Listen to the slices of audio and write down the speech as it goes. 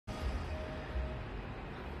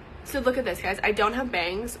So look at this, guys. I don't have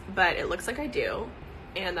bangs, but it looks like I do.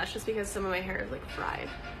 And that's just because some of my hair is like fried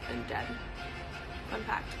and dead. Fun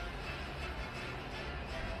fact.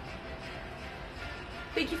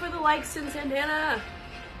 Thank you for the likes, in Santana.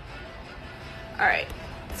 All right,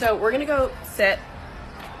 so we're gonna go sit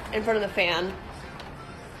in front of the fan,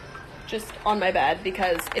 just on my bed,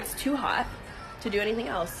 because it's too hot to do anything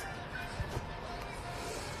else.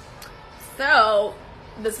 So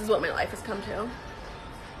this is what my life has come to.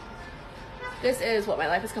 This is what my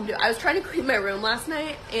life has come to. I was trying to clean my room last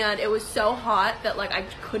night, and it was so hot that like I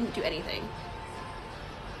couldn't do anything.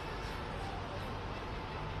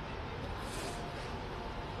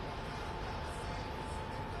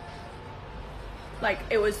 Like,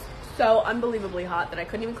 it was so unbelievably hot that I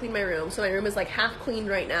couldn't even clean my room. So my room is like half cleaned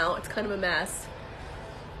right now. It's kind of a mess,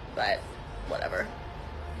 but whatever.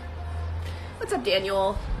 What's up,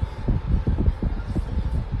 Daniel?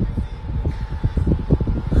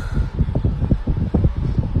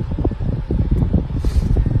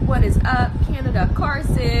 What is up, Canada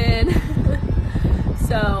Carson?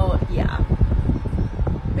 So yeah,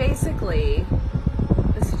 basically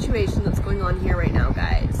the situation that's going on here right now,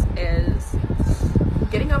 guys, is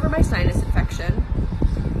getting over my sinus infection.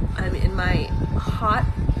 I'm in my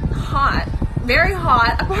hot, very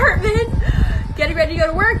hot apartment, getting ready to go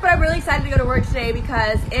to work, but I'm really excited to go to work today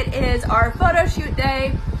because it is our photo shoot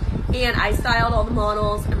day, and I styled all the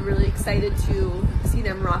models. I'm really excited to see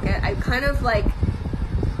them rock it. I kind of like,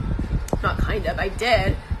 I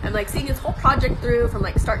did. I'm like seeing this whole project through from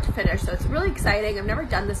like start to finish, so it's really exciting. I've never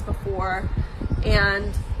done this before,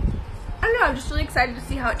 and I don't know, I'm just really excited to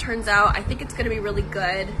see how it turns out. I think it's gonna be really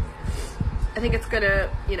good. I think it's gonna,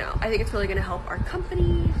 I think it's really gonna help our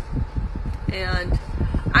company. And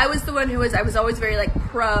I was the one who I was always very like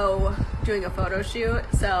pro doing a photo shoot,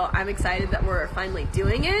 so I'm excited that we're finally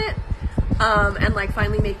doing it, and like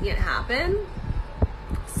finally making it happen.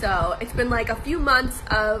 So it's been like a few months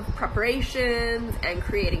of preparations and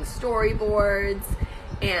creating storyboards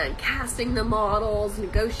and casting the models,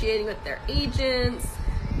 negotiating with their agents,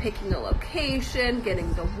 picking the location,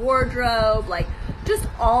 getting the wardrobe, like just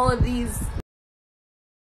all of these,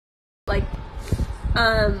 like,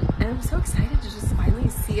 and I'm so excited to just finally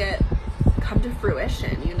see it come to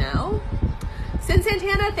fruition, Sin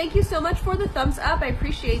Santana, thank you so much for the thumbs up. I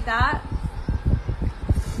appreciate that.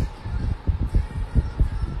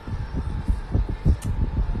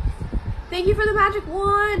 Thank you for the magic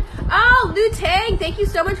wand. Oh, Liu Tang, thank you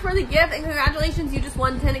so much for the gift, and congratulations, you just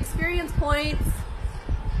won 10 experience points.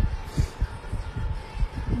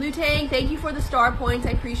 Liu Tang, thank you for the star points.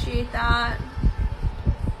 I appreciate that.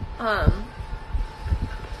 So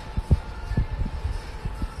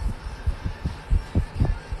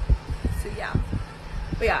yeah.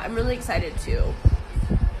 But yeah, I'm really excited to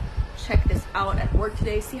check this out at work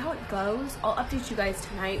today, see how it goes. I'll update you guys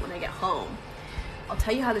tonight when I get home. I'll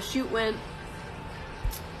tell you how the shoot went.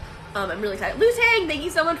 I'm really excited. Liu Tang, thank you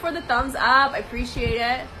so much for the thumbs up. I appreciate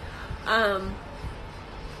it.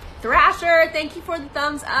 Thrasher, thank you for the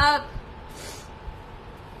thumbs up.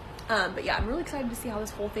 But yeah, I'm really excited to see how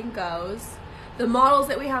this whole thing goes. The models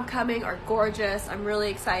that we have coming are gorgeous. I'm really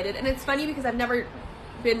excited. And it's funny because I've never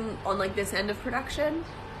been on like this end of production.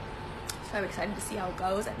 So I'm excited to see how it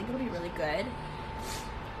goes. I think it'll be really good.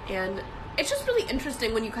 And it's just really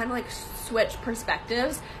interesting when you kind of like switch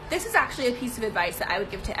perspectives. This is actually a piece of advice that I would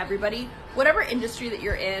give to everybody. Whatever industry that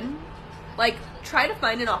you're in, like try to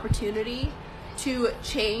find an opportunity to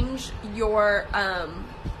change your,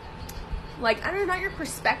 like, I don't know, not your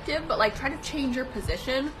perspective, but like try to change your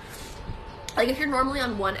position. Like if you're normally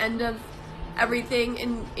on one end of everything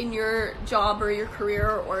in your job or your career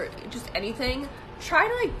or just anything, try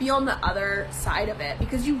to like be on the other side of it,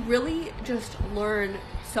 because you really just learn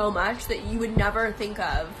so much that you would never think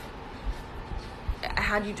of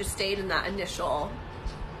had you just stayed in that initial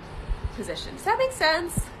position. Does that make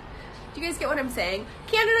sense? Do you guys get what I'm saying?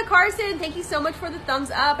 Canada Carson, thank you so much for the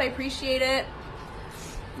thumbs up. I appreciate it.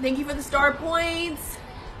 Thank you for the star points.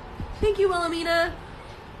 Thank you, Wilhelmina.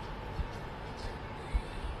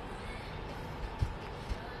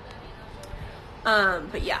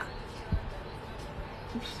 But yeah,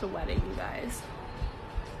 it's just a wedding, you guys.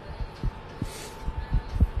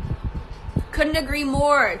 Couldn't agree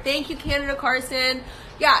more. Thank you, Canada Carson.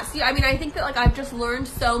 Yeah, see, I mean, I think that like I've just learned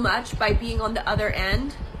so much by being on the other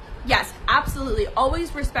end. Yes, absolutely.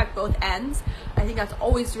 Always respect both ends. I think that's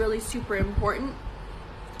always really super important.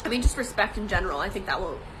 I mean, just respect in general. I think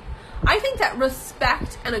that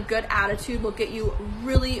respect and a good attitude will get you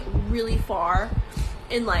really, really far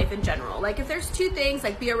in life in general. Like if there's two things,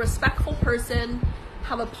 like be a respectful person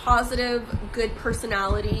have a positive, good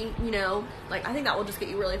personality, you know, like I think that will just get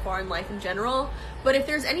you really far in life in general. But if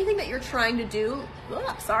there's anything that you're trying to do,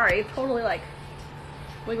 sorry, totally like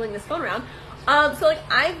wiggling this phone around. So like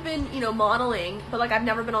I've been, you know, modeling, but like I've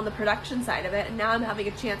never been on the production side of it, and now I'm having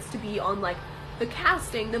a chance to be on like the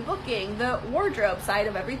casting, the booking, the wardrobe side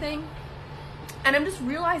of everything, and I'm just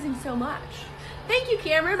realizing so much. Thank you,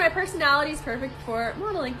 Cameron. My personality is perfect for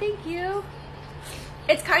modeling. Thank you.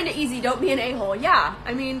 It's kind of easy. Don't be an a-hole. Yeah,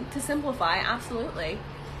 I mean, to simplify, absolutely.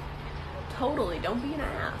 Totally, don't be an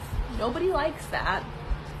ass. Nobody likes that.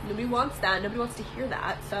 Nobody wants that. Nobody wants to hear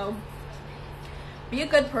that. So be a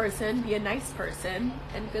good person, be a nice person,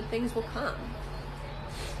 and good things will come.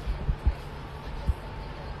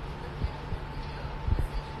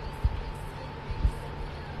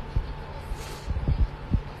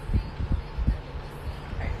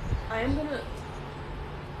 Alright, I am gonna...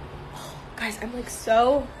 Guys, I'm like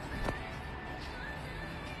so...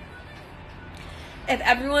 If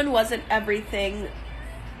everyone wasn't everything...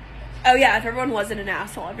 Oh yeah, if everyone wasn't an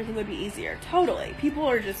asshole, everything would be easier. Totally. People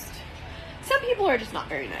are just... Some people are just not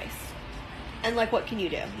very nice. And like, what can you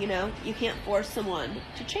do, you know? You can't force someone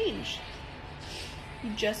to change. You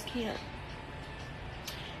just can't.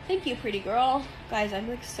 Thank you, pretty girl. Guys, I'm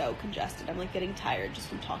like so congested. I'm like getting tired just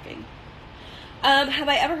from talking. Have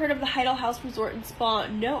I ever heard of the Heidel House Resort and Spa?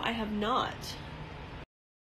 No, I have not.